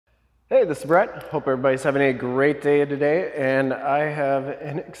Hey, this is Brett. Hope everybody's having a great day today, and I have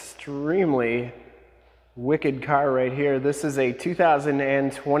an extremely wicked car right here. This is a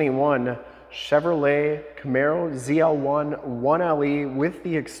 2021 Chevrolet Camaro Zl1 1Le with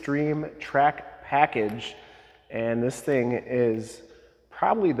the Extreme Track Package, and this thing is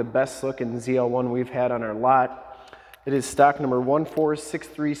probably the best looking ZL1 we've had on our lot. It is stock number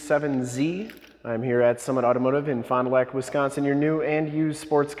 14637Z. I'm here at Summit Automotive in Fond du Lac, Wisconsin, your new and used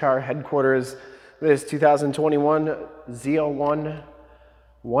sports car headquarters. This 2021 ZL1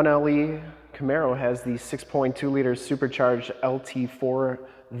 1Le Camaro has the 6.2 liter supercharged LT4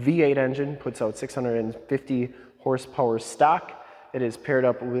 V8 engine, puts out 650 horsepower stock. It is paired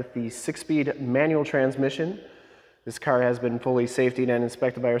up with the 6-speed manual transmission. This car has been fully safetied and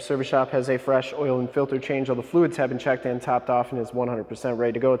inspected by our service shop, has a fresh oil and filter change. All the fluids have been checked and topped off and is 100%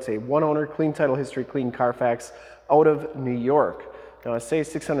 ready to go. It's a one owner, clean title history, clean CARFAX out of New York. Now I say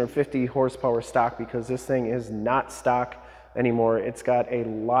 650 horsepower stock because this thing is not stock anymore. It's got a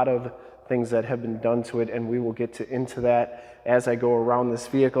lot of things that have been done to it, and we will get into that as I go around this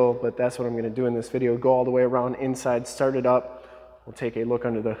vehicle, but that's what I'm going to do in this video. Go all the way around inside, start it up. We'll take a look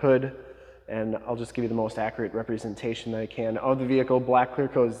under the hood, and I'll just give you the most accurate representation that I can of the vehicle. Black clear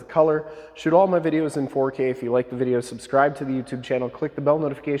coat is the color. Shoot all my videos in 4K. If you like the video, subscribe to the YouTube channel, click the bell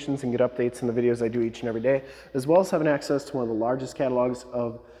notifications, and get updates on the videos I do each and every day, as well as having access to one of the largest catalogs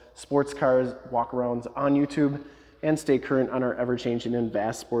of sports cars walk-arounds on YouTube, and stay current on our ever-changing and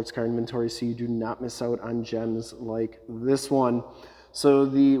vast sports car inventory so you do not miss out on gems like this one. So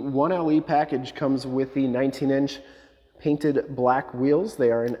the 1Le package comes with the 19-inch painted black wheels.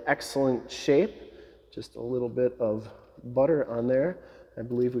 They are in excellent shape. Just a little bit of butter on there. I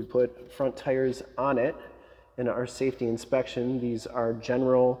believe we put front tires on it in our safety inspection. These are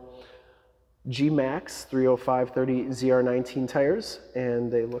General G-Max 305/30 ZR19 tires,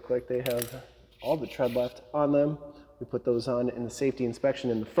 and they look like they have all the tread left on them. We put those on in the safety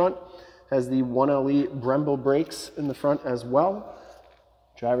inspection in the front. Has the 1Le Brembo brakes in the front as well.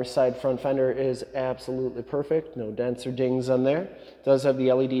 Driver's side front fender is absolutely perfect. No dents or dings on there. It does have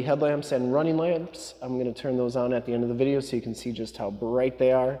the LED headlamps and running lamps. I'm going to turn those on at the end of the video so you can see just how bright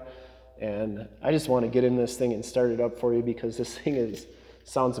they are. And I just want to get in this thing and start it up for you because this thing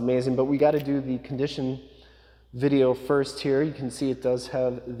sounds amazing. But we got to do the condition video first here. You can see it does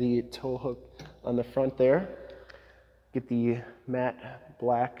have the tow hook on the front there. Get the matte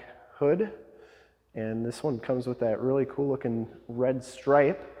black hood. And this one comes with that really cool looking red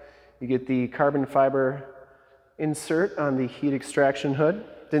stripe. You get the carbon fiber insert on the heat extraction hood.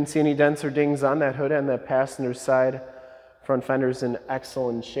 Didn't see any dents or dings on that hood, and that passenger side front fender's in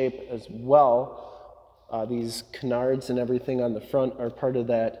excellent shape as well. These canards and everything on the front are part of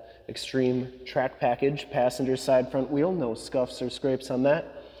that Extreme Track Package. Passenger side front wheel, no scuffs or scrapes on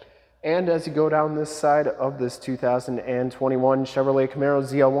that. And as you go down this side of this 2021 Chevrolet Camaro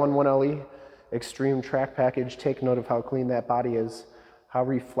Zl1 1Le Extreme Track Package, take note of how clean that body is, how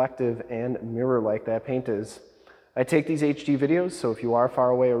reflective and mirror-like that paint is. I take these HD videos, so if you are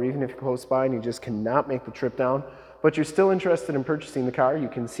far away or even if you're close by and you just cannot make the trip down, but you're still interested in purchasing the car, you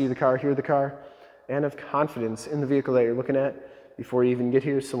can see the car, hear the car, and have confidence in the vehicle that you're looking at before you even get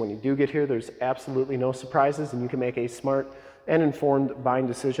here. So when you do get here, there's absolutely no surprises, and you can make a smart and informed buying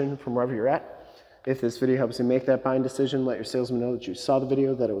decision from wherever you're at. If this video helps you make that buying decision, let your salesman know that you saw the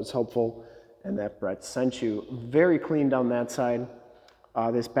video, that it was helpful, and that Brett sent you. Very clean down that side.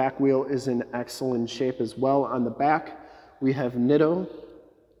 This back wheel is in excellent shape as well. On the back, we have Nitto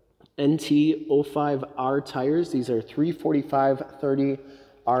NT05R tires. These are 345/30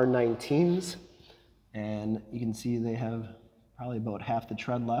 R19s, and you can see they have probably about half the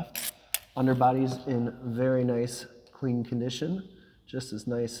tread left. Underbody's in very nice, clean condition, just as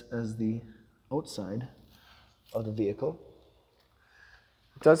nice as the outside of the vehicle.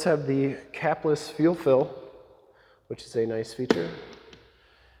 It does have the capless fuel fill, which is a nice feature.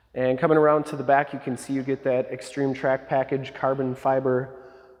 And coming around to the back, you can see you get that Extreme Track Package carbon fiber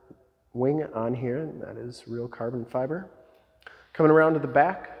wing on here, and that is real carbon fiber. Coming around to the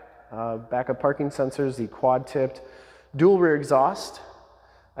back, backup parking sensors, the quad-tipped dual rear exhaust.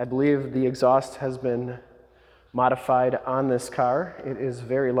 I believe the exhaust has been modified on this car. It is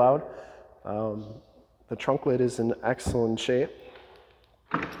very loud. The trunk lid is in excellent shape.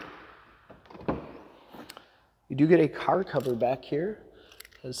 You do get a car cover back here.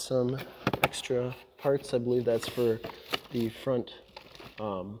 Has some extra parts. I believe that's for the front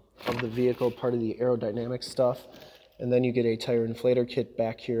of the vehicle, part of the aerodynamic stuff. And then you get a tire inflator kit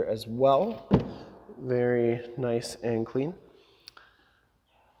back here as well. Very nice and clean.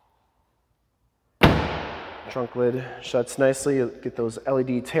 Trunk lid shuts nicely. You get those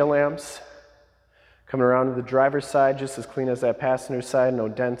LED tail lamps. Coming around to the driver's side, just as clean as that passenger side, no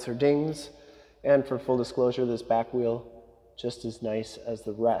dents or dings. And for full disclosure, this back wheel just as nice as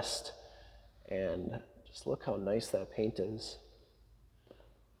the rest. And just look how nice that paint is.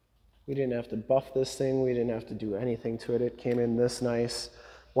 We didn't have to buff this thing. We didn't have to do anything to it. It came in this nice.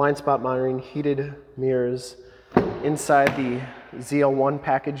 Blind spot monitoring, heated mirrors. Inside the ZL1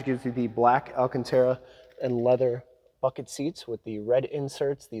 package gives you the black Alcantara and leather bucket seats with the red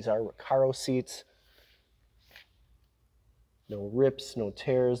inserts. These are Recaro seats. No rips, no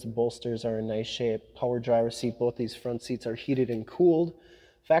tears. The bolsters are in nice shape. Power driver seat. Both these front seats are heated and cooled.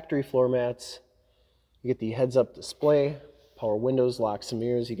 Factory floor mats. You get the heads-up display. Power windows, locks and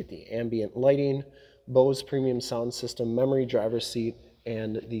mirrors. You get the ambient lighting. Bose premium sound system, memory driver seat,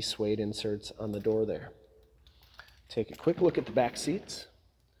 and the suede inserts on the door there. Take a quick look at the back seats.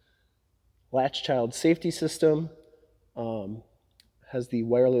 Latch child safety system. Has the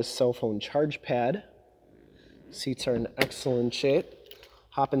wireless cell phone charge pad. Seats are in excellent shape.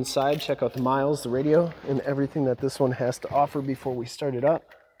 Hop inside, check out the miles, the radio, and everything that this one has to offer before we start it up.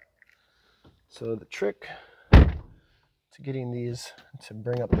 So the trick to getting these to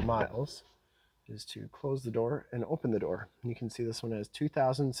bring up the miles is to close the door and open the door. And you can see this one has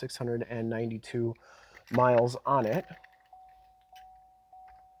 2,692 miles on it.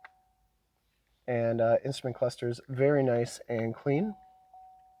 And instrument clusters, very nice and clean.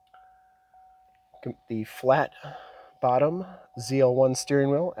 The flat bottom ZL1 steering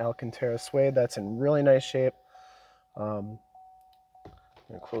wheel, Alcantara suede, that's in really nice shape. I'm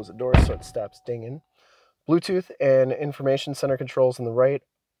going to close the door so it stops dinging. Bluetooth and information center controls on the right,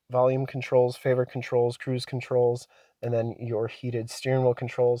 volume controls, favorite controls, cruise controls, and then your heated steering wheel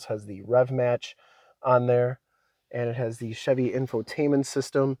controls. Has the rev match on there, and it has the Chevy infotainment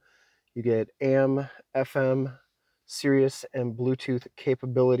system. You get AM, FM, Sirius, and Bluetooth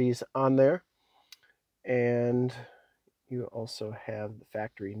capabilities on there. And you also have the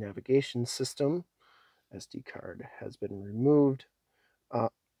factory navigation system. SD card has been removed.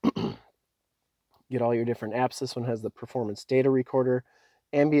 Get all your different apps. This one has the performance data recorder,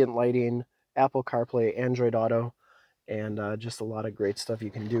 ambient lighting, Apple CarPlay, Android Auto, and just a lot of great stuff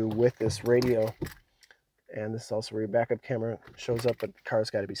you can do with this radio. And this is also where your backup camera shows up, but the car's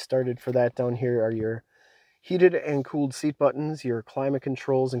got to be started for that. Down here are your heated and cooled seat buttons, your climate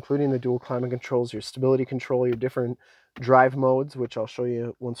controls, including the dual climate controls, your stability control, your different drive modes, which I'll show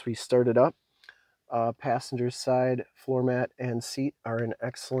you once we start it up. Passenger side floor mat and seat are in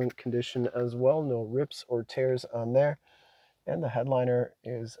excellent condition as well. No rips or tears on there. And the headliner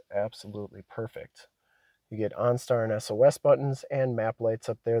is absolutely perfect. You get OnStar and SOS buttons and map lights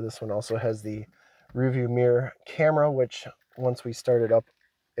up there. This one also has the Rearview mirror camera, which once we start it up,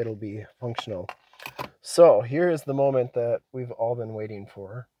 it'll be functional. So here is the moment that we've all been waiting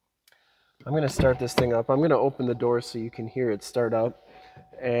for. I'm going to start this thing up. I'm going to open the door so you can hear it start up.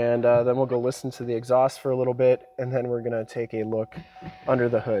 And then we'll go listen to the exhaust for a little bit, and then we're going to take a look under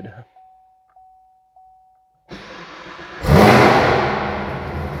the hood.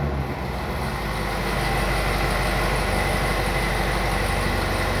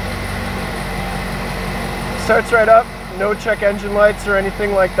 Starts right up, no check engine lights or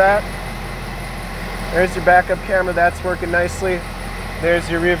anything like that. There's your backup camera, that's working nicely. There's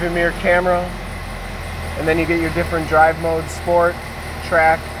your rearview mirror camera. And then you get your different drive modes, sport,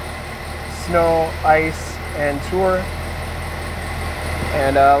 track, snow, ice, and tour.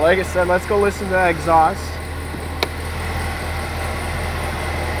 And like I said, let's go listen to that exhaust.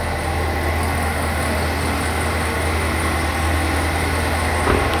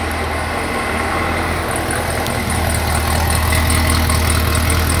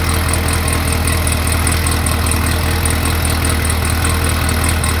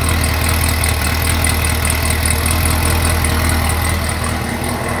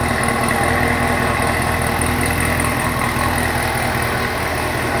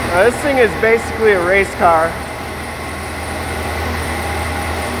 This thing is basically a race car,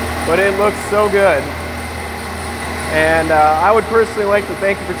 but it looks so good. And I would personally like to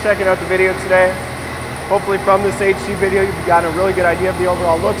thank you for checking out the video today. Hopefully from this HD video you've gotten a really good idea of the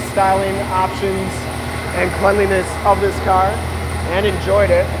overall look, styling, options, and cleanliness of this car, and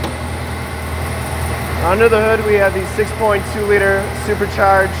enjoyed it. Under the hood we have the 6.2-liter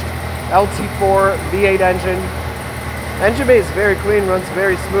supercharged LT4 V8 engine. Engine bay is very clean, runs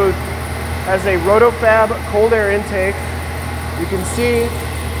very smooth. Has a Rotofab cold air intake. You can see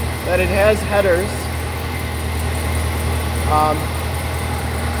that it has headers,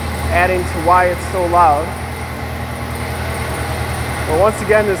 adding to why it's so loud. But once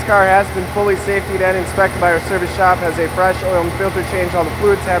again, this car has been fully safetied and inspected by our service shop, has a fresh oil and filter change, all the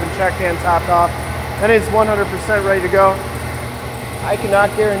fluids have been checked and topped off, and is 100% ready to go. I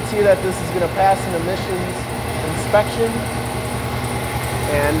cannot guarantee that this is going to pass an emissions inspection,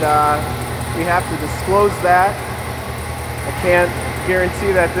 and we have to disclose that. I can't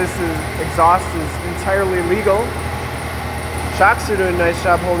guarantee that this exhaust is entirely legal. Shocks are doing a nice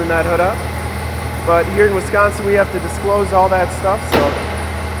job holding that hood up. But here in Wisconsin, we have to disclose all that stuff, so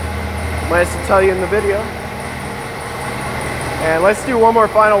I might have to tell you in the video. And let's do one more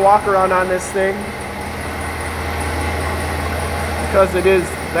final walk around on this thing, because it is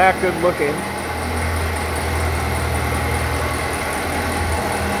that good looking.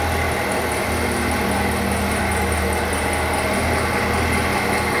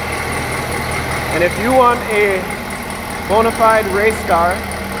 And if you want a bona fide race car,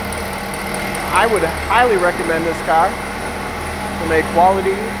 I would highly recommend this car from a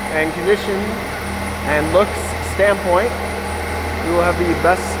quality and condition and looks standpoint. You will have the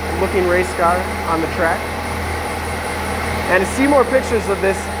best looking race car on the track. And to see more pictures of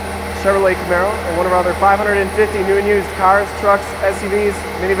this Chevrolet Camaro and one of our other 550 new and used cars, trucks, SUVs,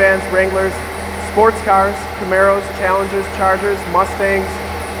 minivans, Wranglers, sports cars, Camaros, Challengers, Chargers, Mustangs,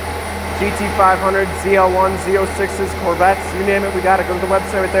 GT500, ZL1, Z06s, Corvettes, you name it, we got it. Go to the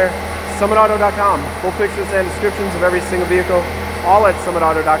website right there, summitauto.com. Full pictures and descriptions of every single vehicle, all at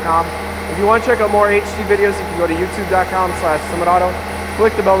summitauto.com. If you want to check out more HD videos, you can go to youtube.com/summitauto.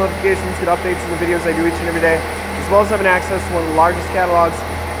 Click the bell notifications, get updates on the videos I do each and every day, as well as having access to one of the largest catalogs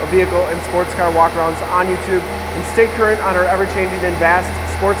of vehicle and sports car walkarounds on YouTube. And stay current on our ever-changing and vast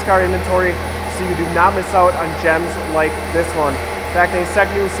sports car inventory so you do not miss out on gems like this one. In fact, in a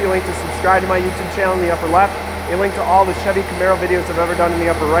second you will see a link to subscribe to my YouTube channel in the upper left, a link to all the Chevy Camaro videos I've ever done in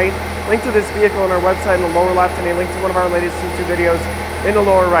the upper right, link to this vehicle on our website in the lower left, and a link to one of our latest YouTube videos in the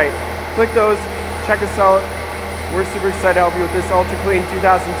lower right. Click those, check us out. We're super excited to help you with this ultra clean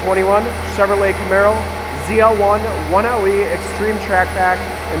 2021 Chevrolet Camaro Zl1 1Le Extreme Track Pack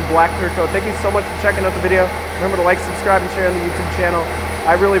in black clear coat. Thank you so much for checking out the video. Remember to like, subscribe, and share on the YouTube channel.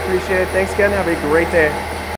 I really appreciate it. Thanks again. Have a great day.